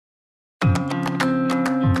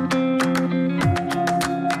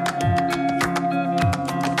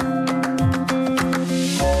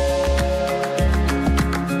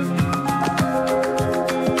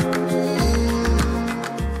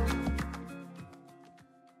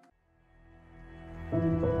Good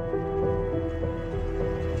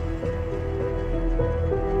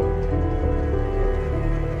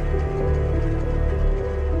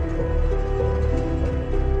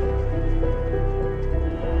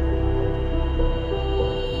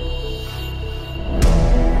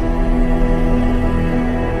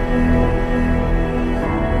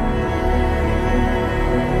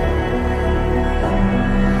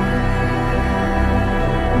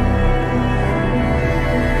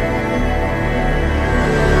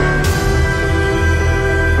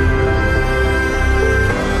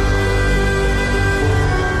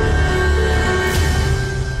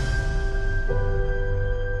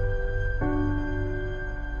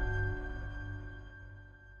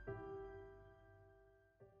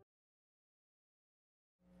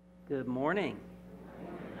morning.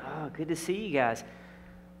 Oh, good to see you guys.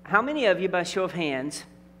 How many of you, by show of hands,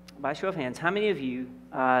 how many of you,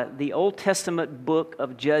 the Old Testament book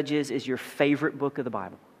of Judges is your favorite book of the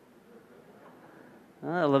Bible?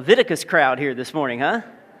 Leviticus crowd here this morning, huh?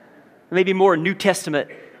 Maybe more New Testament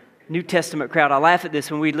crowd. I laugh at this.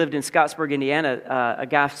 When we lived in Scottsburg, Indiana, a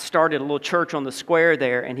guy started a little church on the square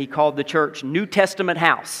there, and he called the church New Testament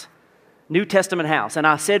House. New Testament House. And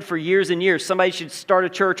I said for years and years, somebody should start a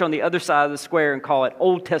church on the other side of the square and call it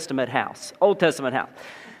Old Testament House. Old Testament House.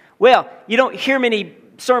 Well, you don't hear many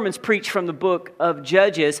sermons preached from the book of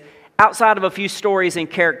Judges outside of a few stories and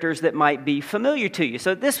characters that might be familiar to you.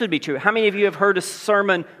 So this would be true. How many of you have heard a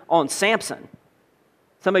sermon on Samson?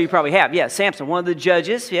 Some of you probably have. Yeah, Samson, one of the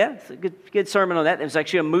judges. Yeah, it's a good sermon on that. There was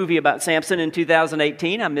actually a movie about Samson in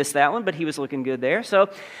 2018. I missed that one, but he was looking good there. So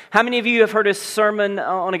how many of you have heard a sermon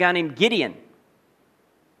on a guy named Gideon?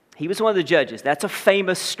 He was one of the judges. That's a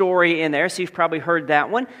famous story in there, so you've probably heard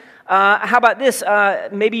that one. How about this?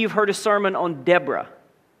 Maybe you've heard a sermon on Deborah.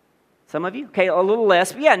 Some of you? Okay, a little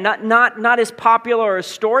less. But yeah, not as popular a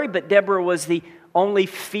story, but Deborah was the only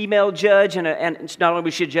female judge, and not only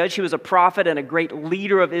was she a judge, she was a prophet and a great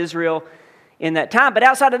leader of Israel in that time. But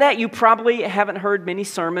outside of that, you probably haven't heard many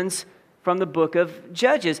sermons from the book of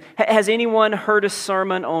Judges. Has anyone heard a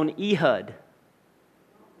sermon on Ehud?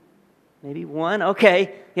 Maybe one?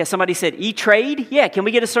 Okay. Yeah, somebody said E-Trade. Yeah, can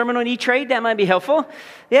we get a sermon on E-Trade? That might be helpful.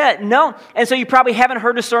 Yeah, no. And so you probably haven't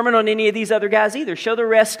heard a sermon on any of these other guys either. Show the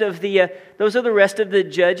rest of the, those are the rest of the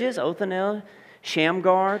judges: Othniel,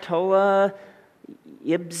 Shamgar, Tola,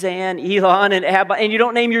 Ibzan, Elon, and Abba. And you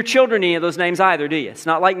don't name your children any of those names either, do you? It's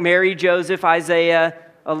not like Mary, Joseph, Isaiah,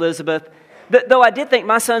 Elizabeth. Though I did think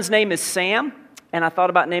my son's name is Sam, and I thought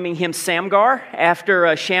about naming him Samgar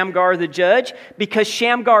after Shamgar the judge, because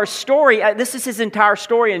Shamgar's story, this is his entire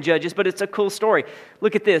story in Judges, but it's a cool story.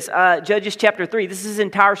 Look at this, Judges chapter 3, this is his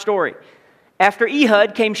entire story. After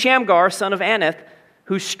Ehud came Shamgar, son of Anath,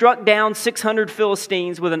 who struck down 600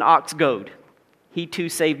 Philistines with an ox goad. He too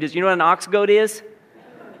saved his. You know what an ox goad is?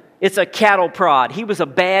 It's a cattle prod. He was a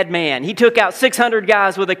bad man. He took out 600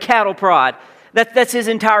 guys with a cattle prod. That's his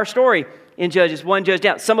entire story in Judges, one judge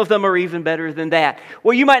down. Some of them are even better than that.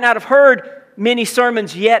 Well, you might not have heard many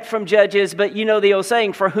sermons yet from Judges, but you know the old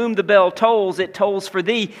saying, for whom the bell tolls, it tolls for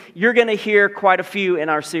thee. You're going to hear quite a few in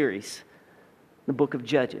our series, the book of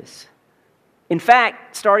Judges. In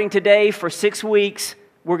fact, starting today for 6 weeks,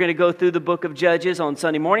 we're going to go through the book of Judges on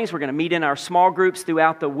Sunday mornings. We're going to meet in our small groups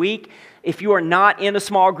throughout the week. If you are not in a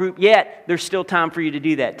small group yet, there's still time for you to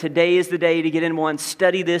do that. Today is the day to get in one.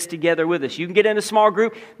 Study this together with us. You can get in a small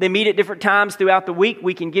group. They meet at different times throughout the week.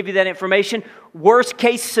 We can give you that information. Worst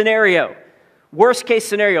case scenario,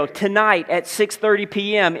 tonight at 6:30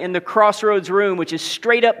 p.m. in the Crossroads room, which is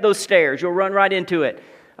straight up those stairs. You'll run right into it.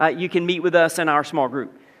 You can meet with us in our small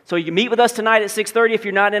group. So you can meet with us tonight at 6:30. If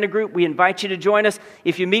you're not in a group, we invite you to join us.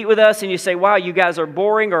 If you meet with us and you say, wow, you guys are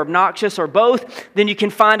boring or obnoxious or both, then you can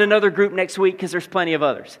find another group next week because there's plenty of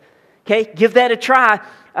others. Okay, give that a try.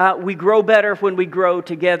 We grow better when we grow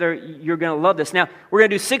together. You're going to love this. Now, we're going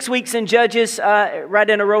to do 6 weeks in Judges right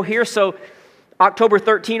in a row here. So October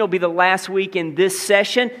 13 will be the last week in this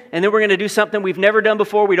session. And then we're going to do something we've never done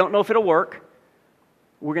before. We don't know if it'll work.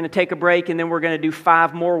 We're going to take a break, and then we're going to do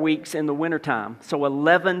 5 more weeks in the wintertime. So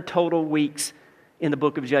 11 total weeks in the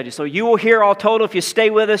book of Judges. So you will hear all total, if you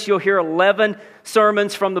stay with us, you'll hear 11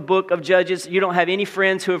 sermons from the book of Judges. You don't have any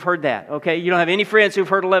friends who have heard that, okay? You don't have any friends who have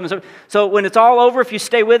heard 11 sermons. So when it's all over, if you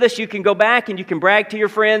stay with us, you can go back and you can brag to your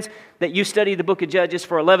friends that you studied the book of Judges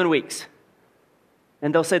for 11 weeks.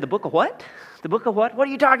 And they'll say, the book of what? The book of what? What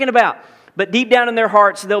are you talking about? But deep down in their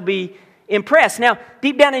hearts, they'll be impressed. Now,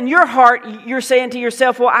 deep down in your heart, you're saying to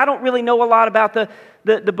yourself, well, I don't really know a lot about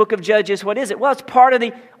the book of Judges. What is it? Well, it's part of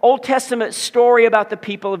the Old Testament story about the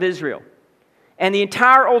people of Israel. And the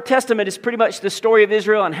entire Old Testament is pretty much the story of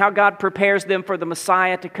Israel and how God prepares them for the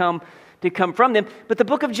Messiah to come to come from them. But the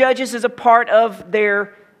book of Judges is a part of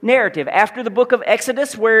their narrative. After the book of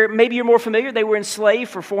Exodus, where maybe you're more familiar, they were enslaved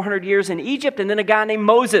for 400 years in Egypt, and then a guy named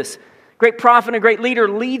Moses, great prophet and great leader,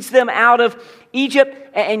 leads them out of Egypt.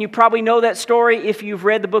 And you probably know that story if you've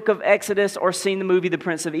read the book of Exodus or seen the movie The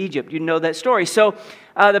Prince of Egypt. You know that story. So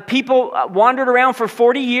the people wandered around for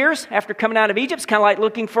 40 years after coming out of Egypt. It's kind of like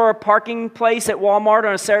looking for a parking place at Walmart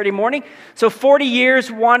on a Saturday morning. So 40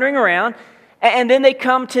 years wandering around. And then they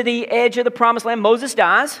come to the edge of the promised land. Moses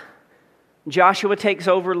dies. Joshua takes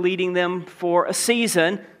over, leading them for a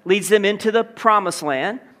season, leads them into the promised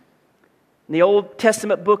land. And the Old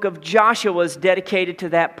Testament book of Joshua is dedicated to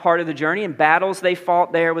that part of the journey and battles they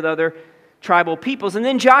fought there with other tribal peoples. And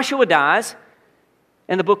then Joshua dies,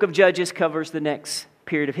 and the book of Judges covers the next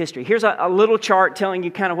period of history. Here's a little chart telling you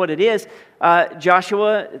kind of what it is.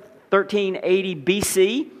 Joshua, 1380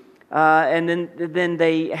 BC, and then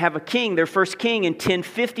they have a king, their first king in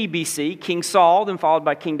 1050 BC, King Saul, then followed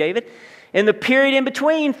by King David. In the period in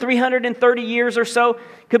between, 330 years or so,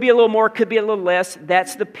 could be a little more, could be a little less,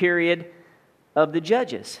 that's the period of the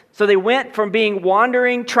Judges. So they went from being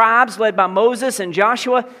wandering tribes led by Moses and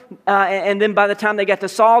Joshua, and then by the time they got to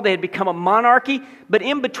Saul, they had become a monarchy. But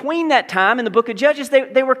in between that time, in the book of Judges,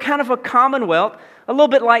 they were kind of a commonwealth, a little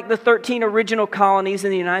bit like the 13 original colonies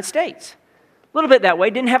in the United States. A little bit that way.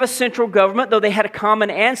 Didn't have a central government, though they had a common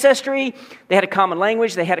ancestry, they had a common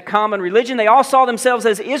language, they had a common religion. They all saw themselves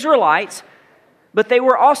as Israelites, but they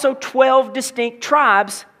were also 12 distinct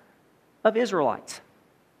tribes of Israelites.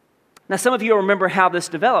 Now, some of you remember how this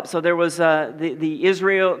developed. So there was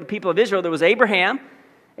the people of Israel. There was Abraham.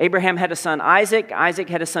 Abraham had a son Isaac. Isaac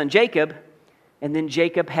had a son Jacob. And then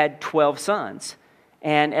Jacob had 12 sons.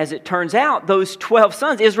 And as it turns out, those 12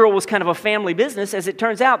 sons, Israel was kind of a family business. As it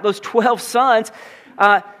turns out, those 12 sons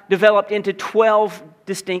developed into 12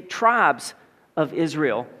 distinct tribes of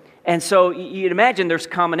Israel. And so you'd imagine there's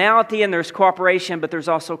commonality and there's cooperation, but there's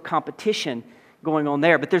also competition going on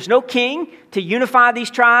there. But there's no king to unify these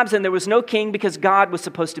tribes, and there was no king because God was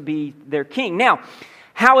supposed to be their king. Now,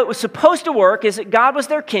 how it was supposed to work is that God was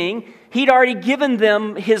their king. He'd already given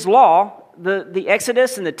them his law, the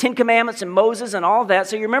Exodus and the Ten Commandments and Moses and all of that.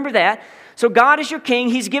 So you remember that. So God is your king.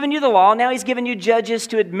 He's given you the law. Now he's given you judges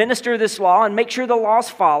to administer this law and make sure the law's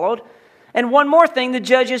followed. And one more thing, the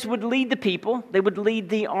judges would lead the people. They would lead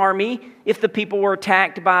the army if the people were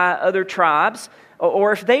attacked by other tribes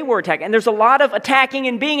or if they were attacked. And there's a lot of attacking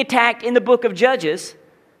and being attacked in the book of Judges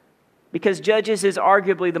because Judges is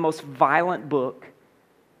arguably the most violent book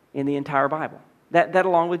in the entire Bible. That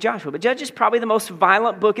along with Joshua. But Judges is probably the most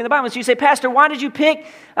violent book in the Bible. So you say, Pastor, why did you pick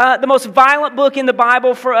the most violent book in the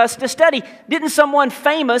Bible for us to study? Didn't someone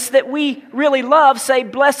famous that we really love say,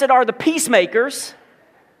 blessed are the peacemakers?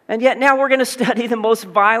 And yet now we're going to study the most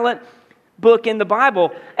violent book in the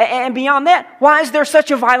Bible. And beyond that, why is there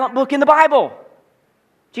such a violent book in the Bible?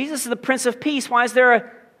 Jesus is the Prince of Peace. Why is there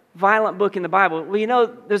a violent book in the Bible? Well, you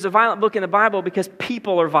know, there's a violent book in the Bible because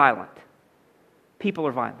people are violent. People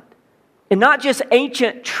are violent. And not just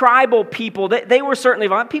ancient tribal people. They were certainly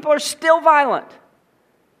violent. People are still violent.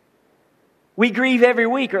 We grieve every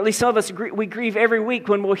week, or at least some of us, we grieve every week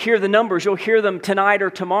when we'll hear the numbers. You'll hear them tonight or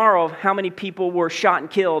tomorrow of how many people were shot and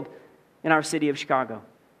killed in our city of Chicago.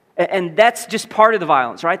 And that's just part of the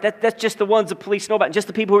violence, right? That's just the ones the police know about, just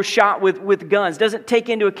the people who are shot with guns. Doesn't take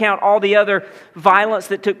into account all the other violence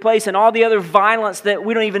that took place and all the other violence that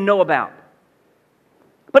we don't even know about.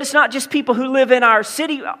 But it's not just people who live in our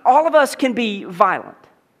city. All of us can be violent.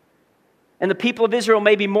 And the people of Israel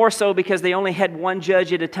may be more so because they only had one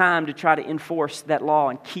judge at a time to try to enforce that law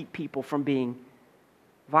and keep people from being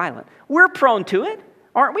violent. We're prone to it,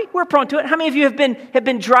 aren't we? We're prone to it. How many of you have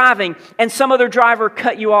been driving and some other driver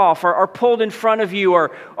cut you off or pulled in front of you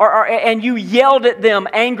and you yelled at them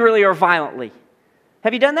angrily or violently?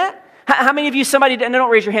 Have you done that? How many of you, and don't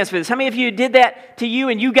raise your hands for this, how many of you did that to you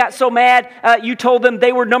and you got so mad you told them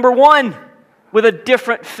they were number one with a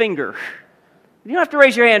different finger? You don't have to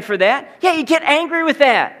raise your hand for that. Yeah, you get angry with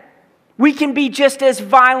that. We can be just as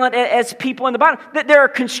violent as people in the Bible. There are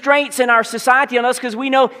constraints in our society on us because we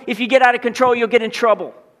know if you get out of control, you'll get in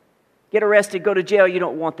trouble. Get arrested, go to jail. You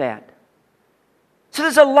don't want that. So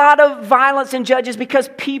there's a lot of violence in Judges because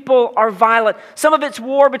people are violent. Some of it's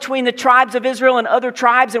war between the tribes of Israel and other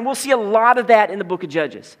tribes, and we'll see a lot of that in the book of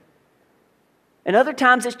Judges. And other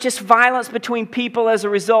times it's just violence between people as a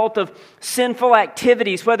result of sinful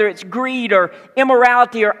activities, whether it's greed or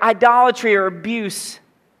immorality or idolatry or abuse.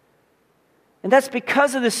 And that's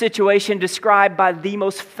because of the situation described by the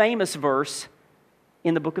most famous verse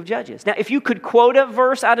in the book of Judges. Now, if you could quote a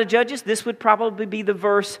verse out of Judges, this would probably be the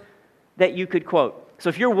verse that you could quote. So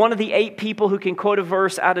if you're one of the 8 people who can quote a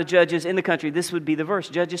verse out of Judges in the country, this would be the verse,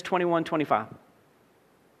 Judges 21:25.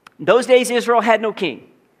 In those days, Israel had no king,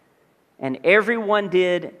 and everyone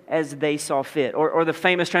did as they saw fit. Or the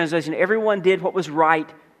famous translation, everyone did what was right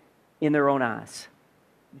in their own eyes.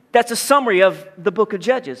 That's a summary of the book of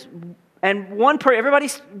Judges. And everybody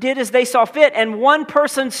did as they saw fit, and one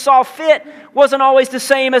person saw fit wasn't always the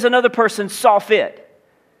same as another person saw fit.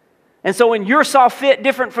 And so when your saw fit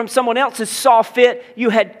different from someone else's saw fit, you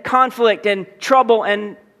had conflict and trouble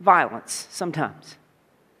and violence sometimes.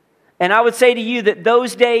 And I would say to you that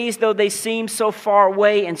those days, though they seem so far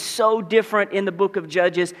away and so different in the book of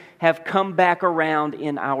Judges, have come back around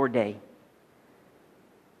in our day.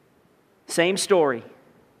 Same story,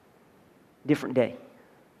 different day.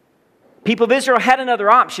 People of Israel had another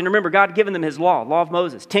option. Remember, God had given them His law of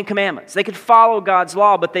Moses, 10 Commandments. They could follow God's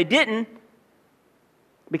law, but they didn't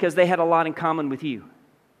because they had a lot in common with you.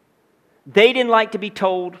 They didn't like to be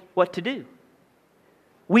told what to do.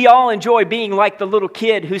 We all enjoy being like the little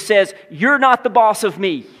kid who says, "You're not the boss of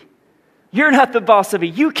me. You're not the boss of me.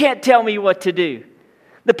 You can't tell me what to do."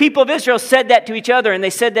 The people of Israel said that to each other, and they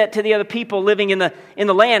said that to the other people living in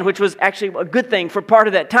the land, which was actually a good thing for part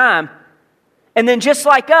of that time. And then just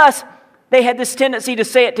like us, they had this tendency to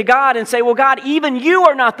say it to God and say, "Well, God, even you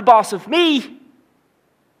are not the boss of me.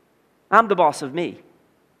 I'm the boss of me."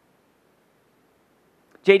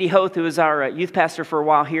 J.D. Hoth, who is our youth pastor for a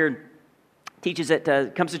while here, teaches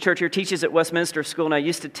comes to church here, teaches at Westminster School, and I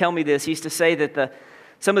used to tell me this. He used to say that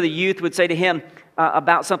some of the youth would say to him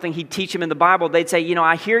about something he'd teach them in the Bible. They'd say,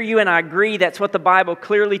 "I hear you and I agree. That's what the Bible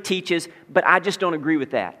clearly teaches, but I just don't agree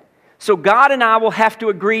with that. So God and I will have to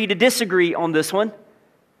agree to disagree on this one.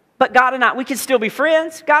 But God and I, we can still be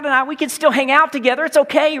friends. God and I, we can still hang out together. It's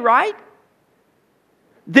okay, right?"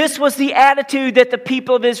 This was the attitude that the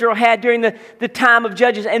people of Israel had during the time of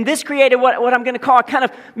Judges. And this created what I'm going to call a kind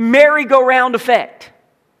of merry-go-round effect.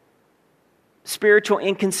 Spiritual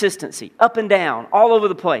inconsistency, up and down, all over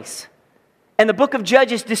the place. And the book of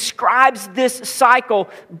Judges describes this cycle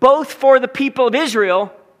both for the people of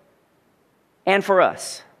Israel and for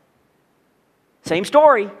us. Same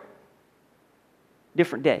story,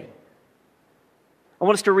 different day. I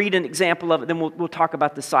want us to read an example of it, then we'll talk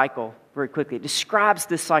about the cycle very quickly. It describes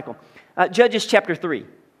this cycle. Judges chapter 3.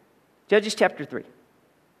 Judges chapter 3.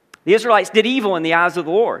 The Israelites did evil in the eyes of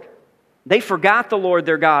the Lord. They forgot the Lord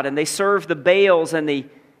their God, and they served the Baals and the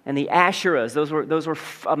Asherahs. Those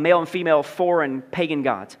were male and female foreign pagan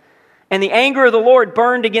gods. And the anger of the Lord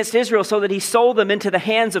burned against Israel so that He sold them into the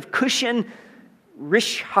hands of Cushan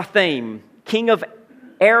Rishathaim, king of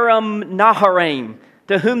Aram Naharaim,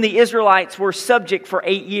 to whom the Israelites were subject for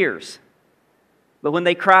 8 years. But when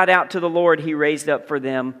they cried out to the Lord, He raised up for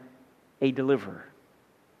them a deliverer.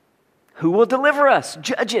 Who will deliver us?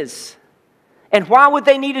 Judges. And why would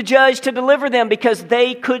they need a judge to deliver them? Because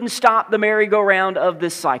they couldn't stop the merry-go-round of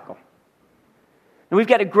this cycle. And we've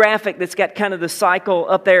got a graphic that's got kind of the cycle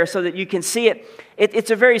up there so that you can see it.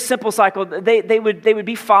 It's a very simple cycle. They would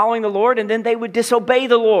be following the Lord, and then they would disobey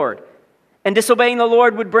the Lord. And disobeying the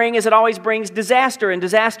Lord would bring, as it always brings, disaster. And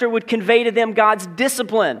disaster would convey to them God's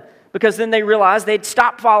discipline, because then they realized they'd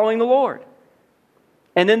stopped following the Lord.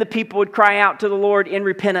 And then the people would cry out to the Lord in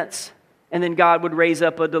repentance, and then God would raise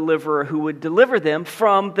up a deliverer who would deliver them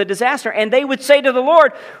from the disaster. And they would say to the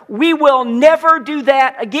Lord, "We will never do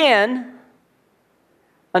that again,"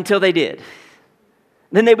 until they did.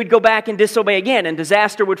 Then they would go back and disobey again, and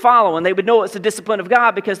disaster would follow, and they would know it's the discipline of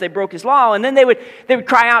God because they broke His law. And then they would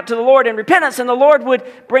cry out to the Lord in repentance, and the Lord would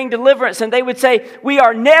bring deliverance, and they would say, "We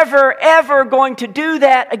are never, ever going to do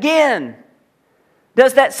that again."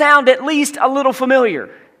 Does that sound at least a little familiar?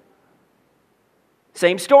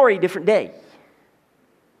 Same story, different day.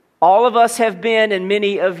 All of us have been, and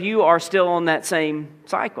many of you are still on that same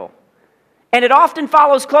cycle. And it often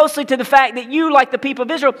follows closely to the fact that you, like the people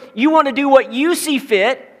of Israel, you want to do what you see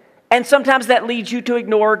fit, and sometimes that leads you to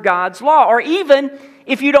ignore God's law. Or even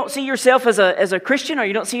if you don't see yourself as a Christian, or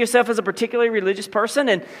you don't see yourself as a particularly religious person,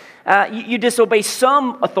 and you disobey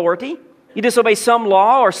some authority, you disobey some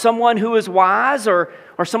law, or someone who is wise, or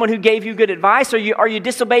someone who gave you good advice, or you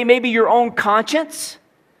disobey maybe your own conscience.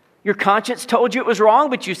 Your conscience told you it was wrong,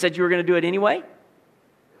 but you said you were going to do it anyway.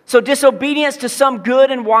 So disobedience to some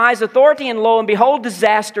good and wise authority, and lo and behold,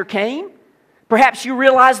 disaster came. Perhaps you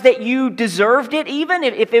realized that you deserved it even.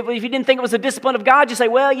 If you didn't think it was a discipline of God, you say,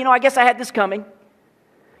 "Well, I guess I had this coming."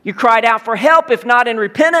 You cried out for help. If not in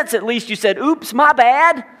repentance, at least you said, "Oops, my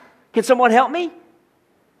bad. Can someone help me?"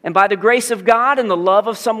 And by the grace of God and the love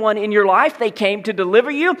of someone in your life, they came to deliver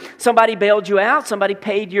you. Somebody bailed you out. Somebody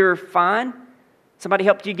paid your fine. Somebody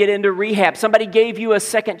helped you get into rehab. Somebody gave you a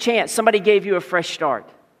second chance. Somebody gave you a fresh start.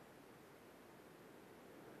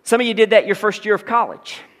 Some of you did that your first year of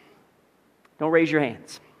college. Don't raise your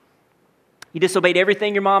hands. You disobeyed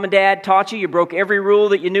everything your mom and dad taught you. You broke every rule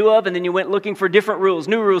that you knew of, and then you went looking for different rules,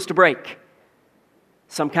 new rules to break.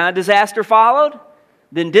 Some kind of disaster followed,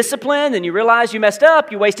 then discipline, then you realized you messed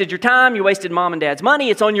up, you wasted your time, you wasted mom and dad's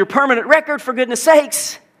money. It's on your permanent record, for goodness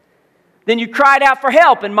sakes. Then you cried out for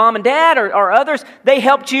help, and mom and dad or others, they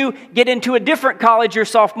helped you get into a different college your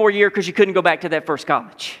sophomore year because you couldn't go back to that first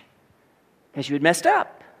college because you had messed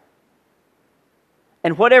up.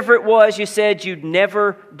 And whatever it was, you said you'd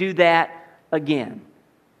never do that again.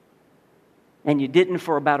 And you didn't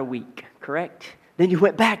for about a week, correct? Then you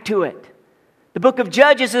went back to it. The book of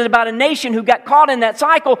Judges is about a nation who got caught in that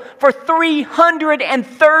cycle for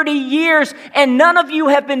 330 years, and none of you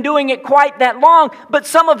have been doing it quite that long, but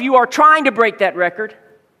some of you are trying to break that record.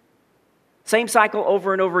 Same cycle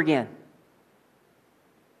over and over again.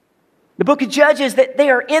 The book of Judges, that they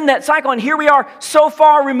are in that cycle, and here we are so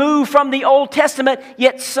far removed from the Old Testament,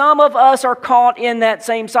 yet some of us are caught in that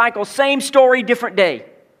same cycle. Same story, different day.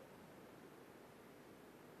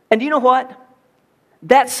 And do you know what?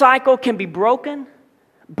 That cycle can be broken,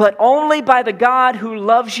 but only by the God who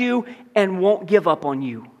loves you and won't give up on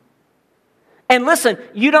you. And listen,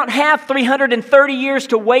 you don't have 330 years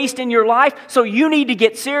to waste in your life, so you need to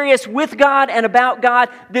get serious with God and about God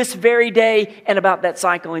this very day and about that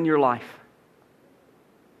cycle in your life.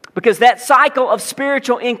 Because that cycle of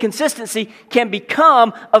spiritual inconsistency can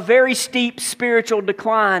become a very steep spiritual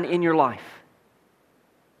decline in your life.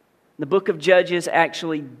 The book of Judges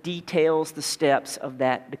actually details the steps of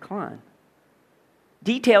that decline.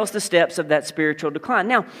 Details the steps of that spiritual decline.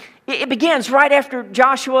 Now, it begins right after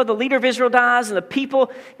Joshua, the leader of Israel, dies, and the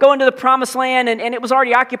people go into the promised land, and it was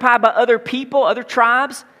already occupied by other people, other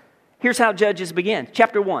tribes. Here's how Judges begin.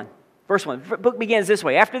 Chapter 1, verse 1. The book begins this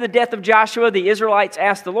way. After the death of Joshua, the Israelites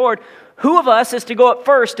asked the Lord, "Who of us is to go up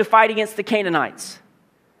first to fight against the Canaanites?"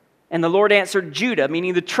 And the Lord answered, "Judah,"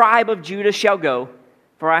 meaning the tribe of Judah shall go,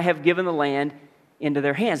 for I have given the land into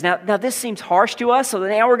their hands. Now this seems harsh to us, so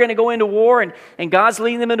now we're going to go into war, and God's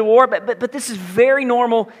leading them into war, but this is very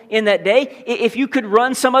normal in that day. If you could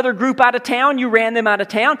run some other group out of town, you ran them out of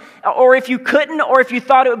town, or if you couldn't, or if you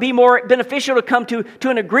thought it would be more beneficial to come to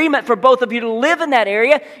an agreement for both of you to live in that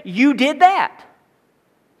area, you did that.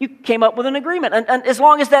 You came up with an agreement, and as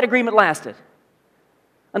long as that agreement lasted,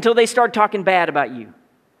 until they started talking bad about you.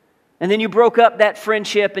 And then you broke up that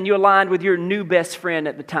friendship and you aligned with your new best friend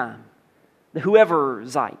at the time. The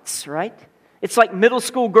whoever-zites, right? It's like middle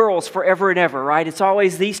school girls forever and ever, right? It's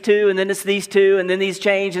always these two, and then it's these two, and then these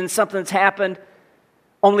change, and something's happened.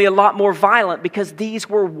 Only a lot more violent, because these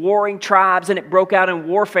were warring tribes, and it broke out in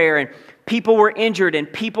warfare, and people were injured,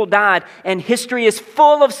 and people died. And history is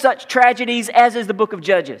full of such tragedies, as is the book of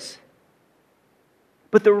Judges.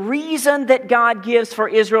 But the reason that God gives for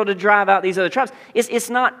Israel to drive out these other tribes is it's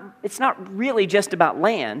not really just about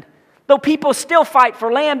land. Though people still fight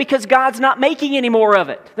for land because God's not making any more of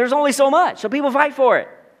it. There's only so much, so people fight for it.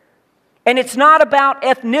 And it's not about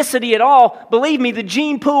ethnicity at all. Believe me, the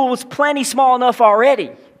gene pool was plenty small enough already.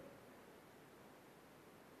 It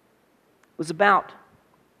was about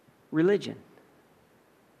religion.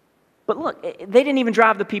 But look, they didn't even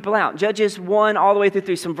drive the people out. Judges 1 all the way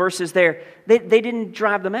through some verses there, they didn't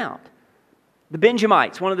drive them out. The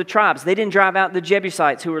Benjamites, one of the tribes, they didn't drive out the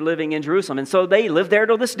Jebusites who were living in Jerusalem. And so they lived there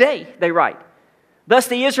till this day, they write. Thus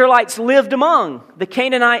the Israelites lived among the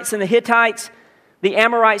Canaanites and the Hittites, the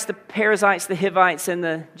Amorites, the Perizzites, the Hivites, and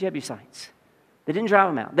the Jebusites. They didn't drive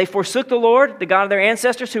them out. They forsook the Lord, the God of their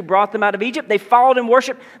ancestors who brought them out of Egypt. They followed and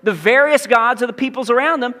worshiped the various gods of the peoples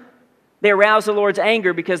around them. They aroused the Lord's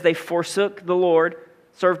anger because they forsook the Lord,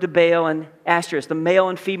 served to Baal and Ashtoreth, the male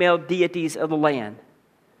and female deities of the land.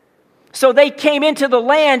 So they came into the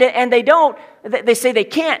land, and they say they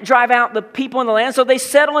can't drive out the people in the land, so they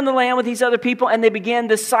settle in the land with these other people, and they begin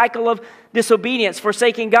this cycle of disobedience,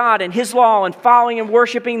 forsaking God and His law and following and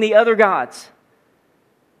worshiping the other gods.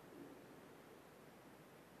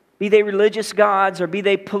 Be they religious gods, or be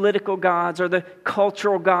they political gods, or the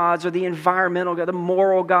cultural gods, or the environmental gods, the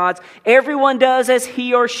moral gods. Everyone does as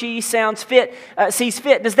he or she sees fit.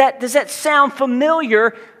 Does that sound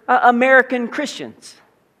familiar, American Christians?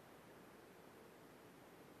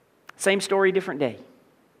 Same story, different day.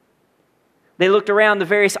 They looked around the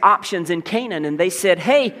various options in Canaan, and they said,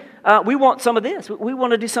 hey, we want some of this. We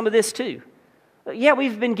want to do some of this too. Yeah,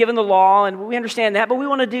 we've been given the law, and we understand that, but we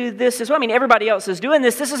want to do this as well. I mean, everybody else is doing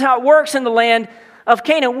this. This is how it works in the land of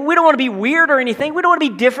Canaan. We don't want to be weird or anything. We don't want to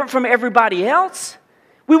be different from everybody else.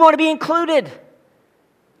 We want to be included.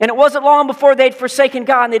 And it wasn't long before they'd forsaken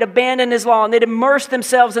God and they'd abandoned His law and they'd immersed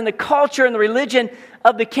themselves in the culture and the religion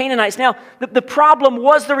of the Canaanites. Now, the problem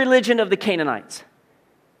was the religion of the Canaanites.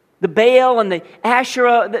 The Baal and the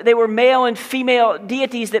Asherah, they were male and female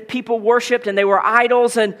deities that people worshipped, and they were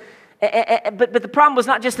idols. But the problem was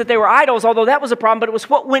not just that they were idols, although that was a problem, but it was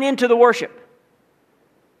what went into the worship.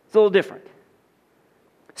 It's a little different.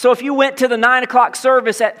 So if you went to the 9 o'clock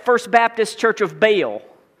service at First Baptist Church of Baal,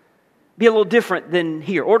 be a little different than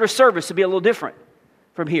here. Order service would be a little different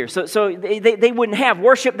from here. So they wouldn't have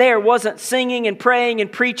worship there. Wasn't singing and praying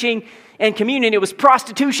and preaching and communion. It was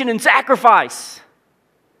prostitution and sacrifice.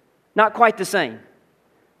 Not quite the same.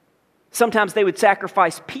 Sometimes they would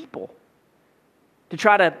sacrifice people to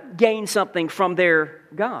try to gain something from their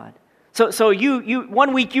God. So you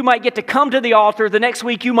 1 week you might get to come to the altar. The next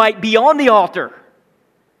week you might be on the altar.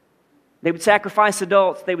 They would sacrifice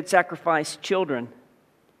adults. They would sacrifice children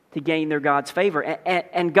to gain their God's favor.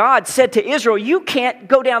 And God said to Israel, you can't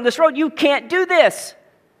go down this road. You can't do this.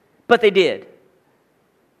 But they did.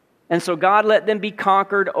 And so God let them be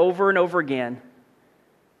conquered over and over again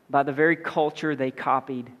by the very culture they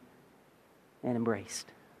copied and embraced.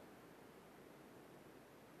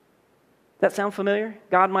 Does that sound familiar?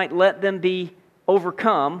 God might let them be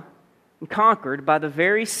overcome and conquered by the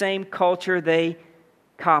very same culture they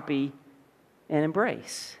copy and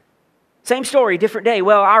embrace. Same story, different day.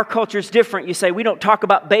 Well, our culture's different. You say, we don't talk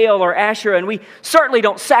about Baal or Asherah, and we certainly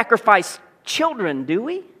don't sacrifice children, do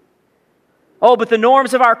we? Oh, but the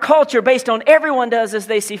norms of our culture, based on everyone does as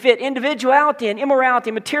they see fit, individuality and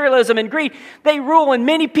immorality, materialism and greed, they rule, and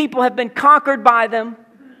many people have been conquered by them.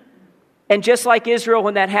 And just like Israel,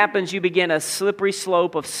 when that happens, you begin a slippery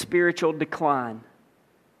slope of spiritual decline.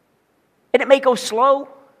 And it may go slow,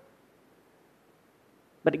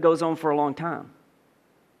 but it goes on for a long time.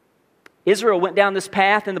 Israel went down this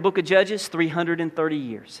path in the book of Judges 330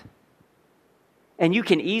 years. And you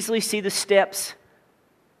can easily see the steps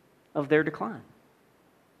of their decline.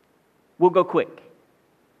 We'll go quick.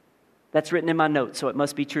 That's written in my notes, so it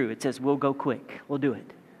must be true. It says, we'll go quick. We'll do it.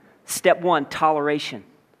 Step 1, toleration.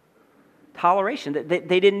 Toleration.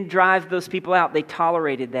 They didn't drive those people out. They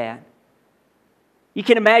tolerated that. You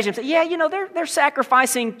can imagine, yeah, they're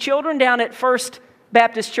sacrificing children down at First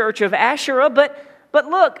Baptist Church of Asherah, but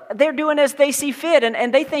look, they're doing as they see fit,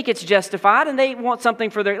 and they think it's justified, and they want something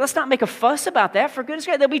for their... Let's not make a fuss about that, for goodness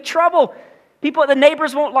sake. There'll be trouble. The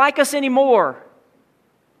neighbors won't like us anymore.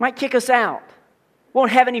 Might kick us out.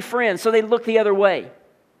 Won't have any friends, so they look the other way.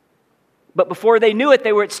 But before they knew it,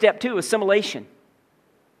 they were at step 2, assimilation.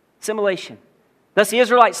 Assimilation. Thus the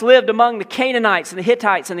Israelites lived among the Canaanites and the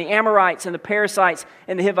Hittites and the Amorites and the Perizzites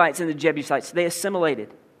and the Hivites and the Jebusites. They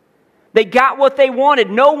assimilated. They got what they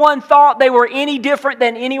wanted. No one thought they were any different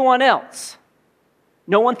than anyone else.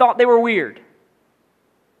 No one thought they were weird.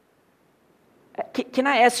 Can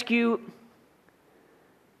I ask you,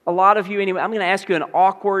 a lot of you anyway, I'm going to ask you an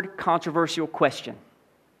awkward, controversial question.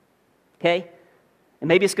 Okay? And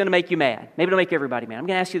maybe it's going to make you mad. Maybe it'll make everybody mad. I'm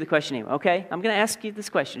going to ask you the question anyway, okay? I'm going to ask you this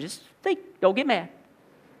question. Just think, don't get mad.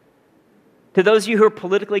 To those of you who are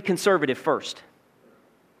politically conservative first,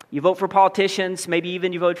 you vote for politicians, maybe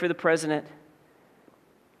even you vote for the president.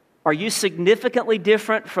 Are you significantly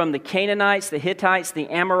different from the Canaanites, the Hittites, the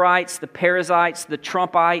Amorites, the Perizzites, the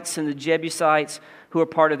Trumpites, and the Jebusites who are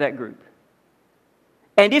part of that group?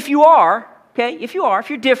 And if you are, if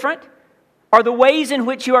you're different, are the ways in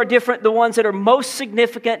which you are different the ones that are most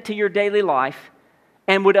significant to your daily life?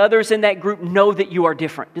 And would others in that group know that you are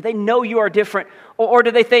different? Do they know you are different? Or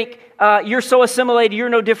do they think you're so assimilated, you're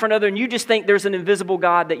no different other than you just think there's an invisible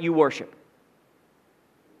God that you worship?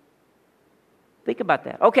 Think about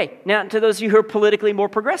that. Okay, now to those of you who are politically more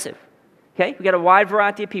progressive. Okay, we got a wide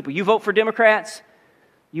variety of people. You vote for Democrats.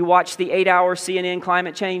 You watch the 8-hour CNN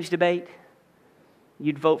climate change debate.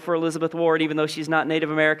 You'd vote for Elizabeth Warren even though she's not Native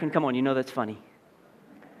American. Come on, you know that's funny.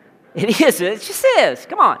 It is. It just is.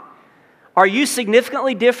 Come on. Are you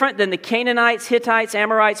significantly different than the Canaanites, Hittites,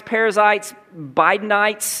 Amorites, Perizzites,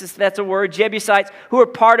 Bidenites, if that's a word, Jebusites, who are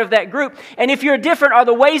part of that group? And if you're different, are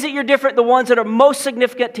the ways that you're different the ones that are most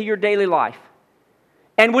significant to your daily life?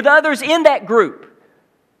 And would others in that group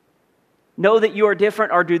know that you are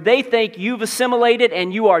different, or do they think you've assimilated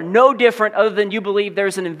and you are no different other than you believe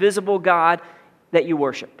there's an invisible God that you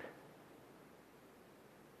worship?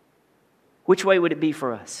 Which way would it be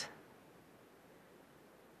for us?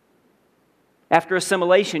 After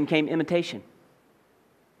assimilation came imitation.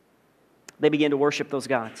 They began to worship those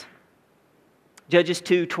gods. Judges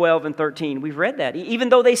 2, 12 and 13. We've read that. Even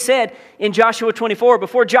though they said in Joshua 24,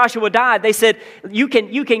 before Joshua died, they said, you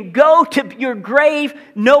can go to your grave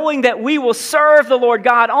knowing that we will serve the Lord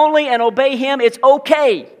God only and obey Him. It's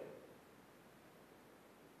okay.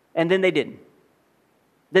 And then they didn't.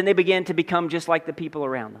 Then they began to become just like the people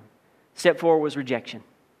around them. Step 4 was rejection.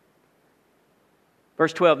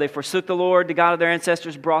 Verse 12, they forsook the Lord, the God of their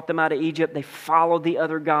ancestors, brought them out of Egypt. They followed the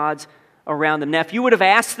other gods around them. Now, if you would have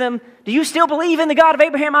asked them, do you still believe in the God of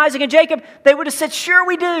Abraham, Isaac, and Jacob? They would have said, sure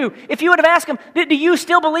we do. If you would have asked them, do you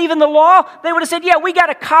still believe in the law? They would have said, yeah, we got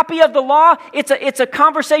a copy of the law. It's a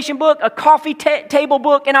conversation book, a coffee table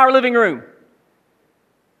book in our living room.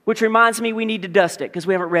 Which reminds me we need to dust it because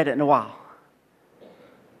we haven't read it in a while.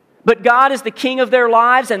 But God is the king of their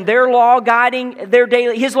lives and His law guiding their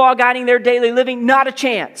daily living, not a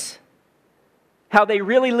chance. How they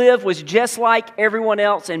really lived was just like everyone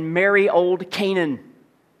else in merry old Canaan.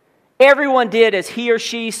 Everyone did as he or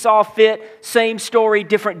she saw fit, same story,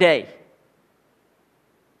 different day.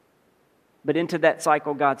 But into that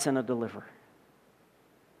cycle, God sent a deliverer.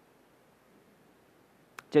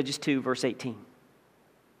 Judges 2, verse 18.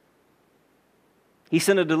 He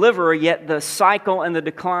sent a deliverer, yet the cycle and the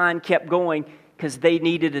decline kept going because they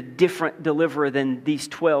needed a different deliverer than these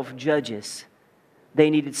 12 judges. They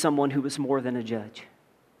needed someone who was more than a judge.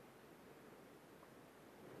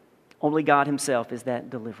 Only God Himself is that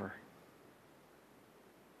deliverer.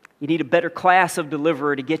 You need a better class of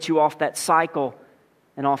deliverer to get you off that cycle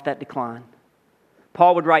and off that decline.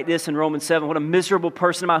 Paul would write this in Romans 7, what a miserable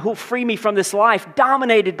person am I, who will free me from this life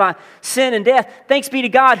dominated by sin and death. Thanks be to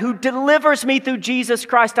God who delivers me through Jesus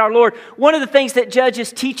Christ our Lord. One of the things that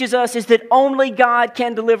Judges teaches us is that only God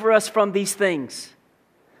can deliver us from these things.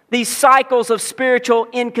 These cycles of spiritual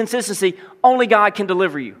inconsistency, only God can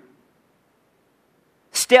deliver you.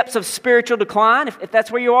 Steps of spiritual decline, if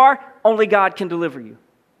that's where you are, only God can deliver you.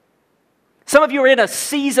 Some of you are in a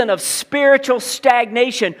season of spiritual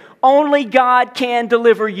stagnation. Only God can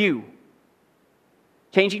deliver you.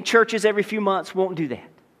 Changing churches every few months won't do that.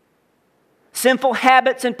 Sinful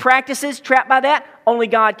habits and practices, trapped by that, only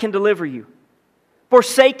God can deliver you.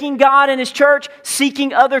 Forsaking God and His church,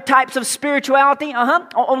 seeking other types of spirituality,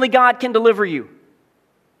 only God can deliver you.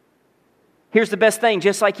 Here's the best thing,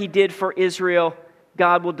 just like He did for Israel,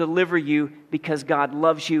 God will deliver you because God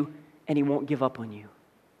loves you and He won't give up on you.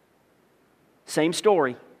 Same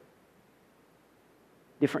story,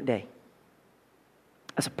 different day.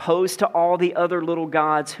 As opposed to all the other little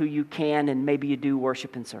gods who you can and maybe you do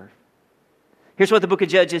worship and serve. Here's what the book of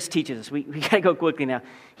Judges teaches us. We got to go quickly now.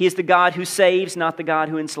 He is the God who saves, not the God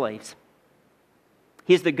who enslaves.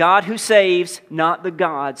 He is the God who saves, not the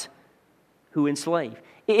gods who enslave.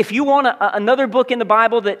 If you want another book in the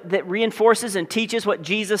Bible that reinforces and teaches what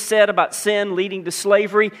Jesus said about sin leading to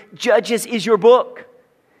slavery, Judges is your book.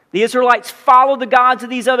 The Israelites followed the gods of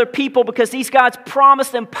these other people because these gods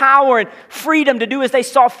promised them power and freedom to do as they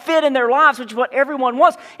saw fit in their lives, which is what everyone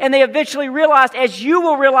wants. And they eventually realized, as you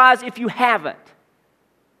will realize if you haven't,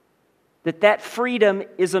 that freedom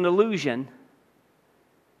is an illusion.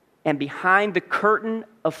 And behind the curtain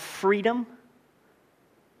of freedom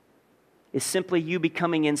is simply you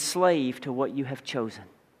becoming enslaved to what you have chosen.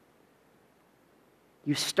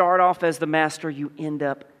 You start off as the master, you end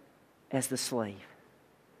up as the slave.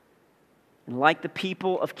 And like the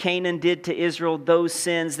people of Canaan did to Israel, those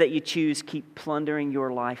sins that you choose keep plundering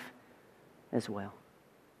your life as well.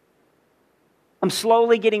 I'm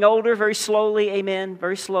slowly getting older, very slowly, amen,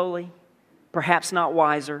 very slowly. Perhaps not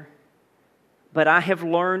wiser. But I have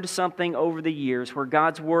learned something over the years where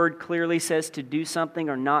God's Word clearly says to do something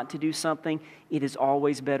or not to do something, it is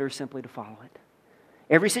always better simply to follow it.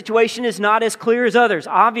 Every situation is not as clear as others,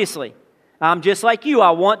 obviously. I'm just like you. I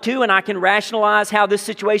want to, and I can rationalize how this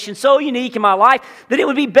situation is so unique in my life that it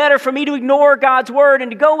would be better for me to ignore God's Word and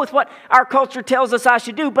to go with what our culture tells us I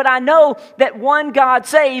should do. But I know that one God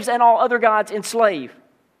saves and all other gods enslave.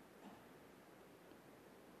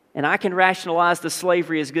 And I can rationalize the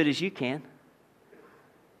slavery as good as you can.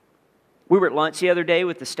 We were at lunch the other day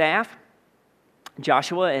with the staff.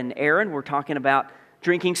 Joshua and Aaron were talking about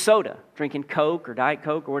drinking soda, drinking Coke or Diet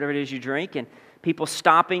Coke or whatever it is you drink, and people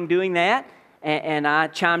stopping doing that. And I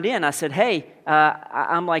chimed in. I said, hey,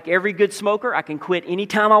 I'm like every good smoker. I can quit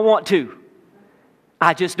anytime I want to.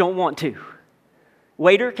 I just don't want to.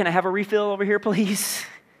 Waiter, can I have a refill over here, please?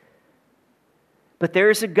 But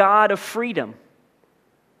there's a God of freedom.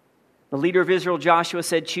 The leader of Israel, Joshua,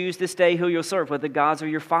 said, choose this day who you'll serve, whether the gods of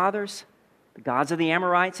your fathers, the gods of the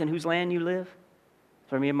Amorites in whose land you live.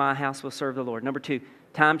 For me and my house will serve the Lord. Number 2,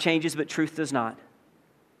 time changes, but truth does not.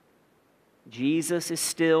 Jesus is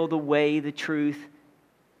still the way, the truth,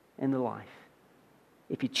 and the life.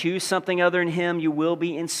 If you choose something other than Him, you will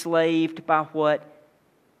be enslaved by what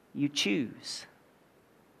you choose.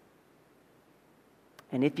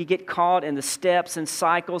 And if you get caught in the steps and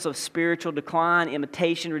cycles of spiritual decline,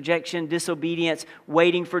 imitation, rejection, disobedience,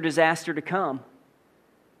 waiting for disaster to come,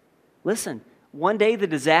 listen, one day the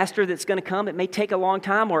disaster that's going to come, it may take a long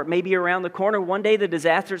time or it may be around the corner. One day the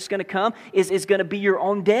disaster that's going to come is going to be your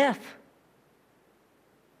own death.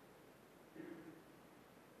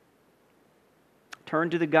 Turn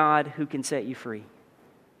to the God who can set you free.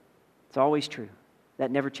 It's always true. That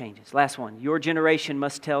never changes. Last one. Your generation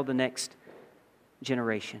must tell the next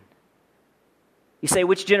generation. You say,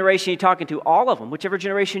 which generation are you talking to? All of them, whichever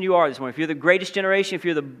generation you are this morning. If you're the greatest generation, if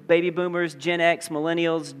you're the baby boomers, Gen X,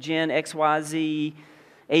 millennials, Gen XYZ,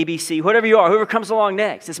 ABC, whatever you are, whoever comes along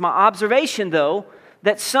next. It's my observation, though,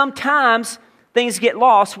 that sometimes things get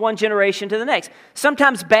lost one generation to the next.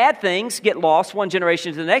 Sometimes bad things get lost one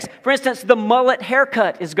generation to the next. For instance, the mullet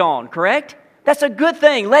haircut is gone, correct? That's a good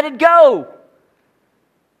thing. Let it go.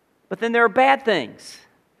 But then there are bad things.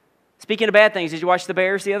 Speaking of bad things, did you watch the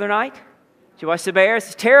Bears the other night? Did you watch the Bears?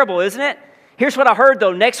 It's terrible, isn't it? Here's what I heard,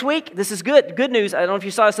 though. Next week, this is good news. I don't know if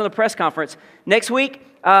you saw this on the press conference. Next week,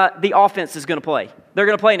 the offense is going to play. They're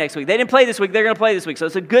going to play next week. They didn't play this week. They're going to play this week. So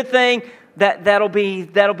it's a good thing that'll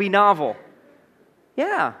be novel.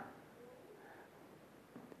 Yeah.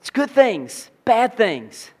 It's good things, bad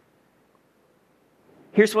things.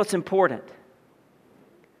 Here's what's important.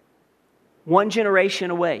 One generation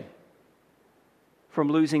away from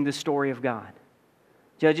losing the story of God.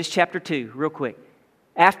 Judges chapter 2, real quick.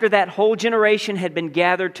 After that whole generation had been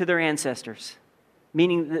gathered to their ancestors,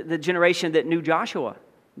 meaning the generation that knew Joshua,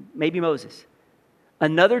 maybe Moses,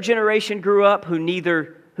 another generation grew up who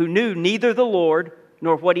knew neither the Lord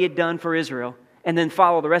nor what He had done for Israel, and then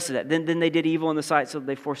followed the rest of that. Then they did evil in the sight, so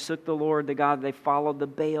they forsook the Lord, the God. They followed the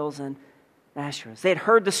Baals and Asherahs. They had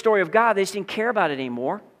heard the story of God. They just didn't care about it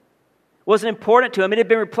anymore. It wasn't important to them. It had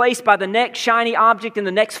been replaced by the next shiny object and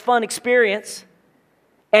the next fun experience.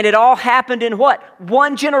 And it all happened in what?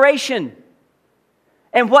 One generation.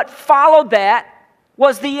 And what followed that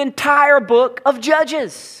was the entire book of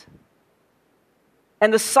Judges.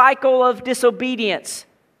 And the cycle of disobedience,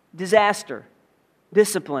 disaster,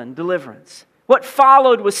 discipline, deliverance. What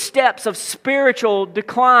followed was steps of spiritual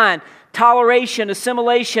decline, toleration,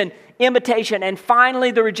 assimilation, imitation, and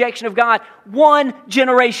finally the rejection of God. One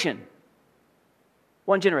generation.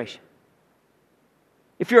 One generation.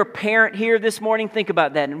 If you're a parent here this morning, think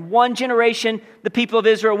about that. In one generation, the people of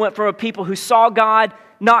Israel went from a people who saw God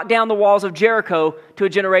knock down the walls of Jericho to a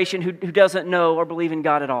generation who doesn't know or believe in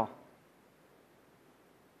God at all.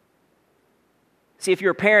 See, if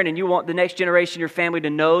you're a parent and you want the next generation, your family,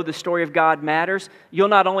 to know the story of God matters, you'll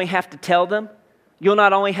not only have to tell them, you'll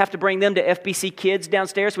not only have to bring them to FBC Kids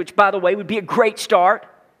downstairs, which, by the way, would be a great start,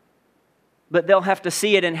 but they'll have to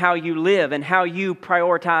see it in how you live and how you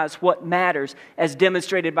prioritize what matters, as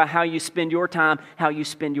demonstrated by how you spend your time, how you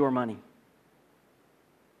spend your money.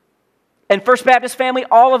 And First Baptist family,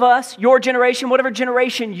 all of us, your generation, whatever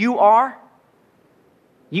generation you are,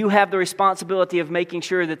 you have the responsibility of making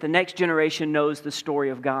sure that the next generation knows the story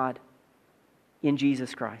of God in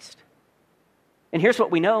Jesus Christ. And here's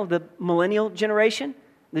what we know. The millennial generation,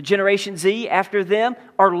 the Generation Z after them,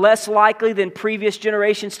 are less likely than previous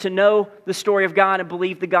generations to know the story of God and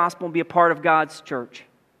believe the gospel and be a part of God's church.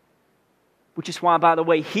 Which is why, by the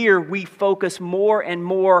way, here we focus more and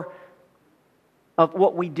more of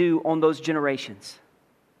what we do on those generations.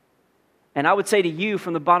 And I would say to you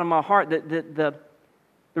from the bottom of my heart that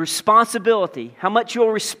the responsibility, how much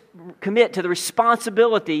you'll commit to the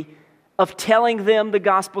responsibility of telling them the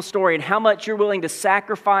gospel story and how much you're willing to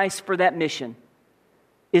sacrifice for that mission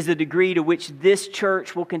is the degree to which this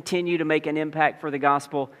church will continue to make an impact for the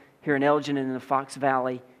gospel here in Elgin and in the Fox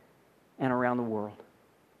Valley and around the world.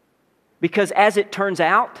 Because as it turns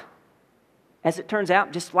out,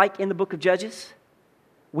 just like in the book of Judges,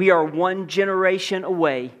 we are one generation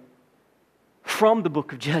away from the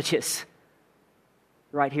book of Judges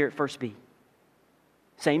right here at First B.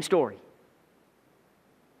 Same story,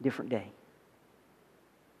 different day.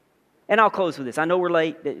 And I'll close with this. I know we're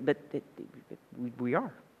late, but we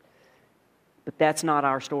are. But that's not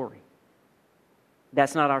our story.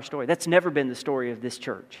 That's not our story. That's never been the story of this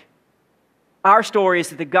church. Our story is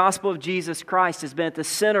that the gospel of Jesus Christ has been at the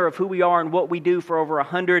center of who we are and what we do for over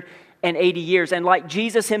 180 years. And like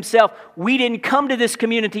Jesus himself, we didn't come to this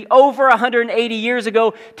community over 180 years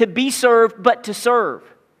ago to be served, but to serve.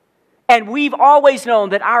 And we've always known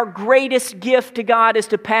that our greatest gift to God is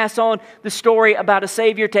to pass on the story about a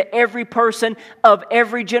Savior to every person of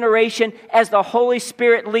every generation as the Holy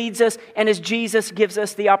Spirit leads us and as Jesus gives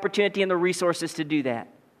us the opportunity and the resources to do that.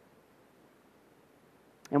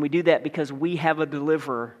 And we do that because we have a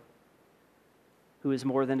deliverer who is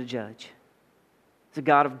more than a judge. He's a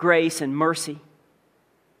God of grace and mercy.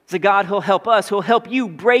 He's a God who'll help us, who'll help you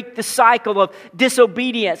break the cycle of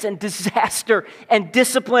disobedience and disaster and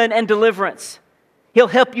discipline and deliverance. He'll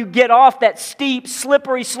help you get off that steep,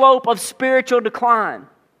 slippery slope of spiritual decline.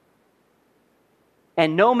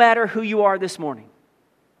 And no matter who you are this morning,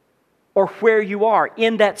 or where you are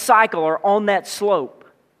in that cycle or on that slope,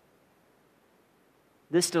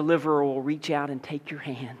 this deliverer will reach out and take your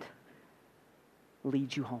hand,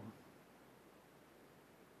 lead you home.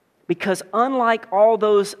 Because unlike all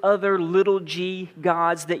those other little g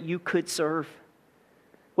gods that you could serve,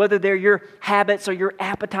 whether they're your habits or your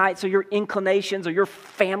appetites or your inclinations or your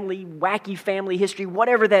family, wacky family history,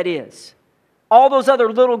 whatever that is, all those other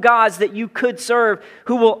little gods that you could serve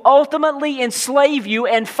who will ultimately enslave you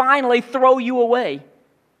and finally throw you away,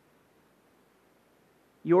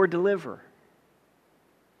 your deliverer,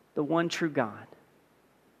 the one true God,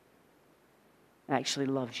 actually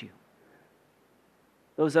loves you.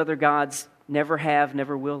 Those other gods never have,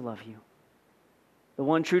 never will love you. The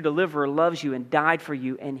one true deliverer loves you and died for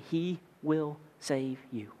you, and He will save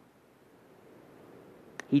you.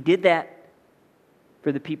 He did that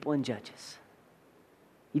for the people in Judges.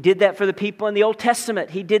 He did that for the people in the Old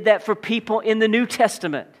Testament. He did that for people in the New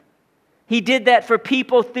Testament. He did that for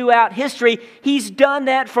people throughout history. He's done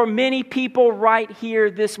that for many people right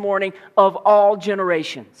here this morning of all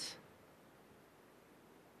generations.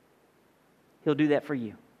 He'll do that for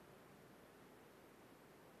you.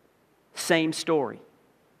 Same story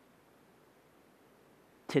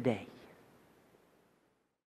today.